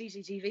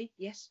CCTV,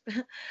 yes.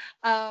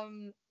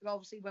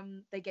 Obviously,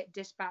 when they get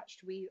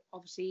dispatched, we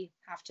obviously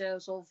have to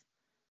sort of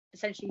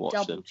essentially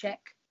double check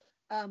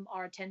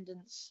our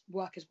attendance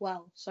work as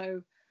well.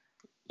 So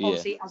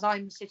obviously, as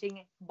I'm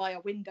sitting by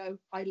a window,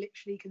 I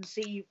literally can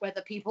see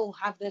whether people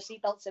have their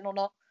seatbelts in or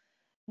not.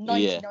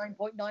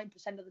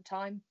 99.9% of the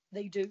time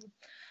they do.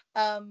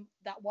 That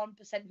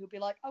 1% who'll be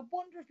like, I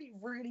wonder if it'd be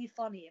really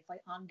funny if I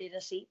undid a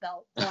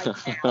seatbelt right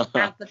now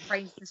as the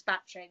train's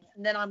dispatching.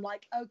 And then I'm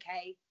like,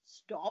 okay,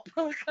 stop.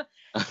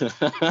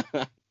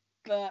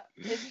 But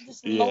it's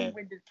just a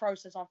long-winded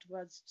process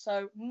afterwards.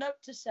 So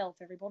note to self,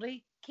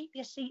 everybody, keep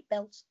your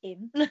seatbelts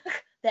in.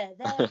 They're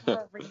there for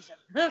a reason.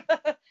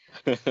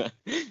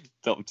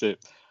 Top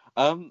tip.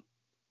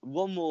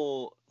 One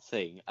more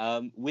thing.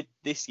 With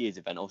this year's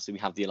event, obviously we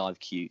have the Alive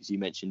queues you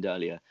mentioned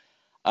earlier.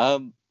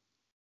 I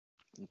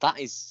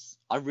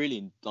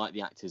really like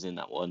the actors in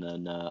that one,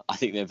 and I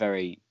think they're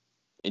very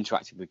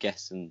interactive with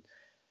guests. And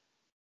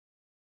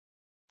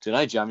do you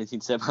have anything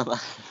to say about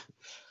that?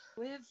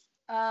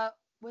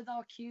 With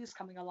our queues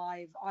coming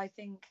alive, I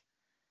think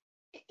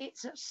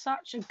it's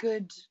such a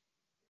good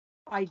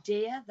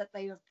idea that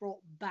they have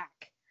brought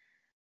back.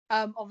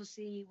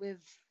 Obviously, with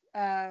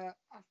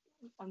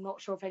I'm not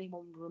sure if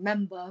anyone will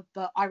remember,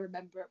 but I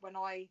remember it when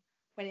I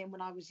went in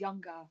when I was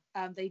younger.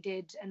 They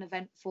did an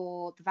event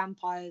for the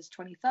vampire's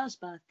 21st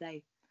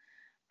birthday,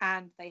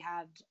 and they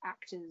had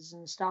actors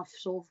and stuff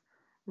sort of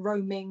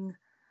roaming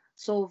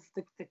sort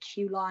of the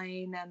queue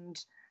line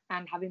and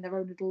having their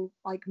own little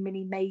like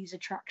mini maze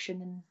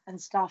attraction and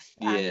stuff.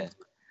 And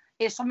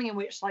it's something in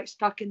which like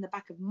stuck in the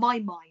back of my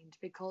mind,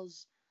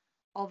 because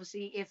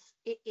obviously if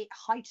it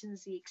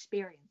heightens the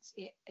experience,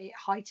 it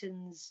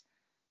heightens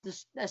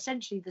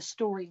essentially the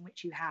story in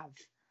which you have.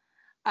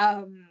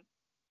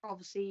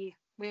 Obviously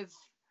with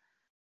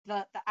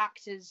the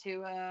actors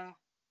who are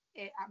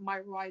at my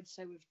ride,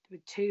 so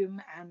with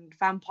Tomb and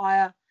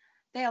Vampire,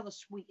 they are the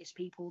sweetest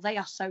people. They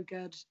are so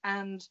good.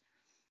 And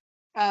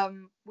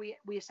we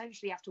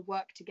essentially have to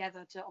work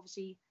together to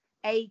obviously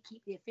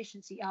keep the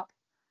efficiency up,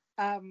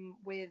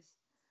 with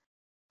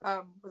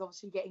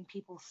obviously getting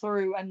people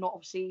through, and not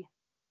obviously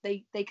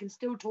they can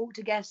still talk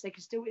to guests, they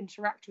can still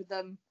interact with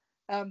them,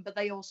 but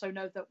they also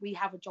know that we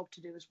have a job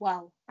to do as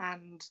well,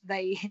 and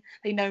they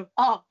know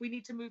we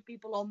need to move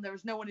people on, there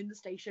is no one in the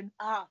station,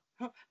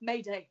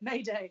 mayday.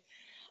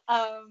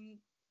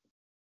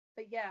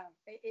 But yeah,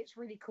 it's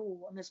really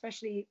cool, and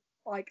especially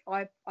like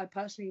I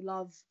personally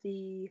love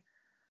the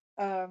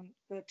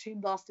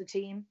Tomb Blaster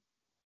team,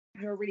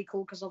 who are really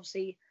cool, because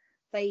obviously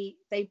they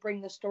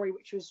bring the story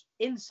which was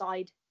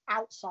inside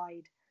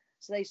outside,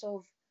 so they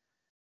sort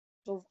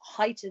of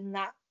heighten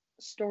that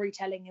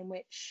storytelling in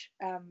which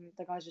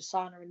the guys with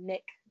Sana and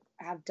Nick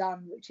have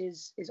done, which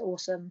is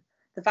awesome.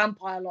 The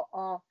Vampire lot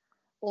are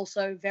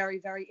also very,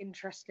 very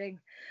interesting.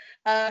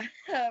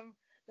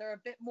 They're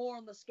a bit more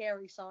on the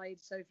scary side,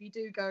 so if you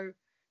do go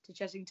to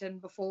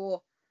Chessington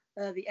before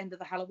the end of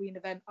the Halloween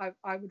event,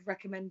 I would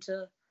recommend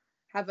to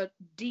have a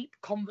deep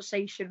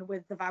conversation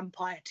with the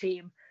Vampire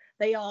team.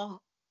 They are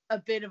a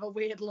bit of a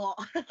weird lot.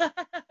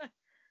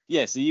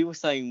 Yeah, so you were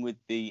saying with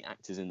the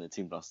actors in the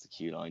Tomb Blaster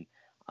queue line,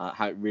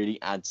 how it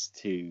really adds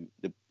to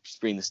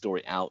bringing the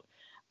story out.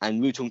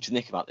 And we were talking to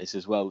Nick about this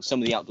as well. Some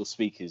of the outdoor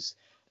speakers,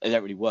 they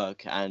don't really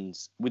work, and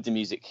with the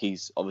music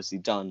he's obviously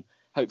done,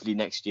 hopefully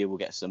next year we'll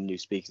get some new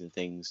speakers and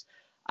things,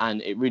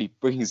 and it really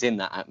brings in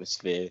that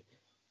atmosphere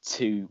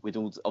with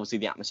all obviously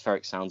the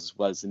atmospheric sounds as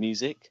well as the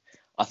music.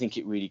 I think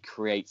it really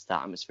creates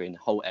that atmosphere in the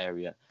whole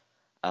area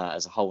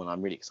as a whole, and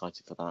I'm really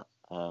excited for that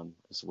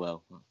as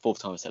well. Fourth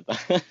time I said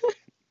that.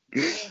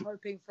 We're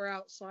hoping for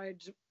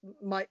outside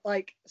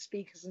like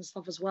speakers and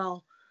stuff as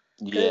well.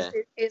 Yeah,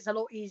 it's a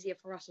lot easier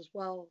for us as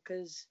well,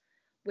 because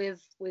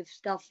with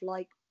stuff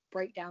like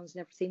breakdowns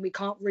and everything, we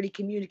can't really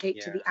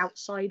communicate to the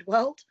outside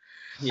world.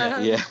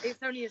 It's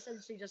only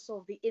essentially just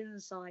sort of the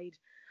inside.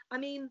 I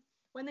mean,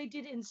 when they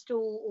did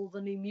install all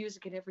the new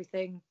music and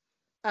everything,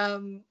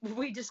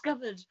 we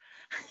discovered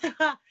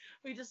at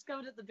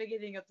the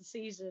beginning of the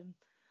season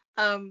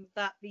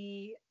that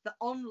the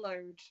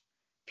onload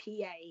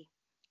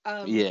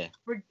PA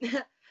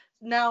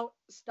now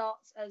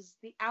starts as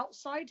the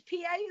outside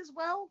PA as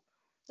well.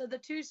 So the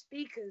two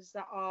speakers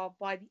that are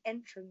by the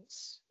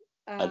entrance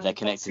they're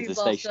connected to the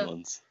station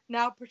ones.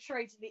 Now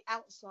portrayed to the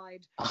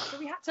outside. So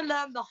we had to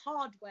learn the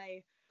hard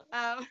way.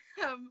 That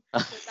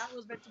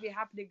was meant to be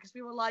happening because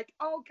we were like,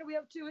 oh, can we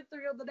have 2 and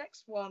 3 on the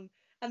next one?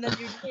 And then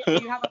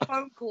you have a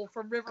phone call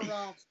from River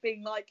Rafts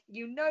being like,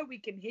 we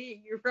can hear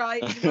you,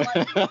 right? And you're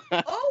like,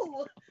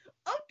 oh,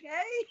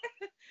 okay,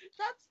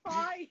 that's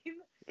fine.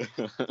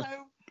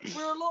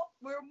 So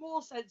we're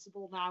more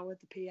sensible now with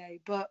the PA,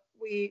 but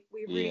we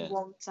really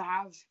want to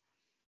have,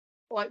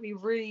 we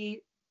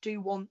really do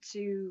want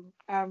to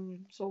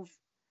sort of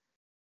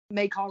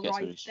make our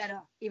rides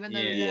better, even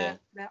though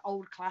they're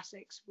old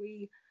classics.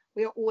 We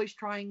are always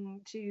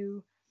trying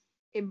to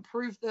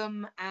improve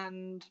them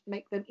and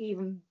make them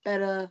even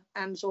better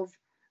and sort of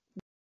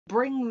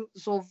bring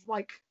sort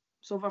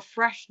of a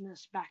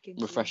freshness back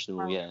into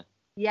them.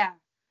 Yeah.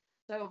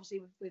 So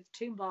obviously with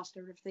Toon Blaster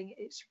and everything,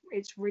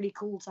 it's really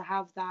cool to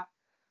have that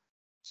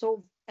sort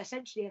of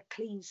essentially a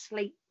clean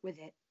slate with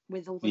it,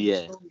 with all the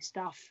story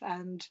stuff.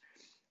 And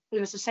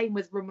it was the same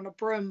with Room on a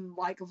Broom.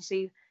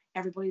 Obviously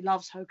everybody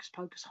loves Hocus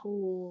Pocus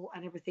Hall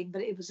and everything,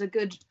 but it was a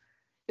good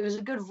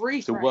refresh.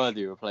 It's a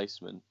worthy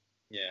replacement.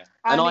 Yeah.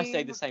 And I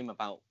say the same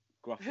about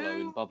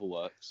Gruffalo and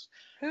Bubbleworks.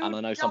 And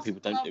I know some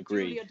people don't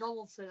agree. Julia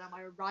Donaldson, am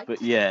I right?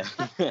 But yeah,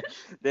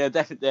 they're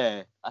definitely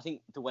there. I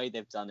think the way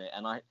they've done it,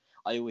 and I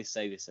always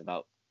say this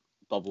about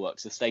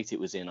Bubbleworks, the state it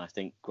was in, I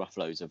think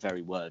Gruffalo's a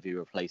very worthy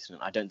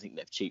replacement. I don't think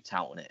they've cheaped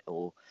out on it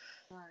or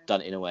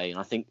done it in a way, and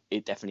I think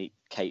it definitely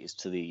caters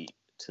to the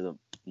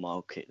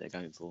market they're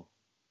going for.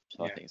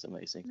 So I think it's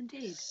amazing.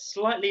 Indeed.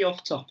 Slightly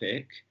off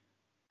topic.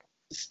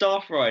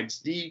 Staff rides.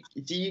 Do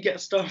you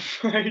get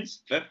staff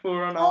rides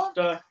before and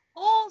after? Of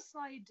course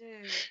I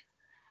do.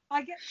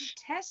 I get to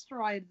test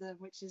ride them,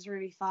 which is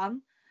really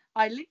fun.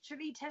 I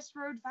literally test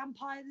rode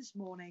Vampire this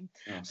morning.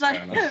 Oh, so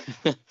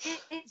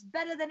it's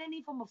better than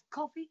any form of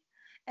coffee.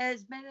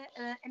 It's better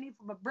than any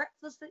form of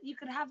breakfast that you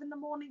could have in the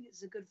morning.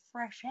 It's a good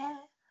fresh air.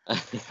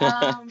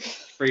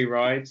 Free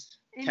rides.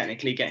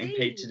 Technically getting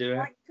paid to do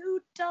it.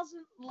 Who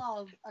doesn't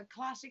love a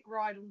classic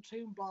ride on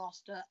Toon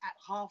Blaster at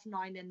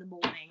 9:30 in the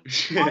morning?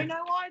 I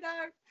know.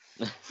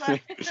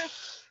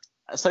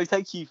 So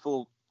thank you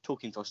for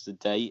talking to us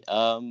today.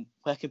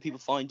 Where can people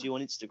find you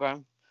on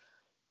Instagram?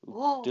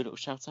 Whoa, do a little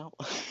shout out.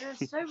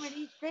 There's so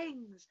many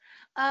things.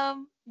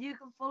 You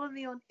can follow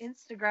me on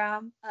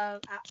Instagram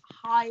at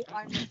hi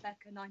I'm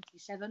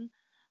Rebecca97.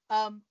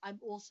 I'm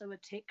also a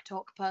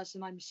TikTok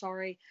person, I'm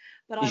sorry,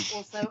 but I'm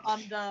also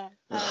under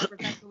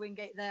Rebecca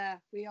Wingate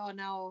there. We are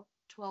now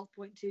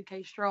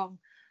 12.2k strong.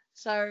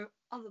 So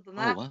other than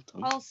that,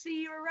 I'll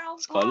see you around.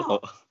 It's quite a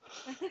lot.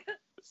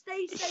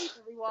 Stay safe,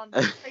 everyone.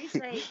 Stay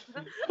safe.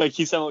 Thank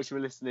you so much for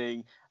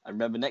listening. And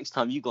remember, next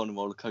time you go on a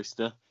roller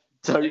coaster,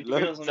 don't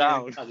look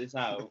down. Cut this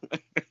out.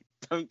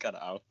 Don't cut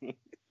it out.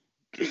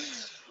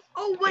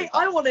 Oh wait,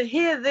 I want to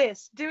hear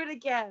this. Do it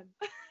again.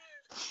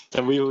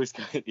 So we always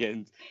go at the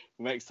end.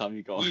 Next time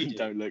you go on,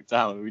 don't look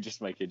down. We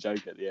just make a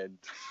joke at the end.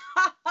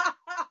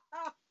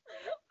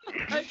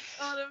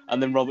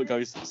 And then Robert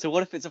goes, so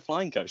what if it's a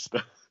flying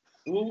coaster?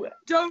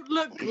 Don't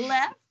look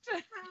left.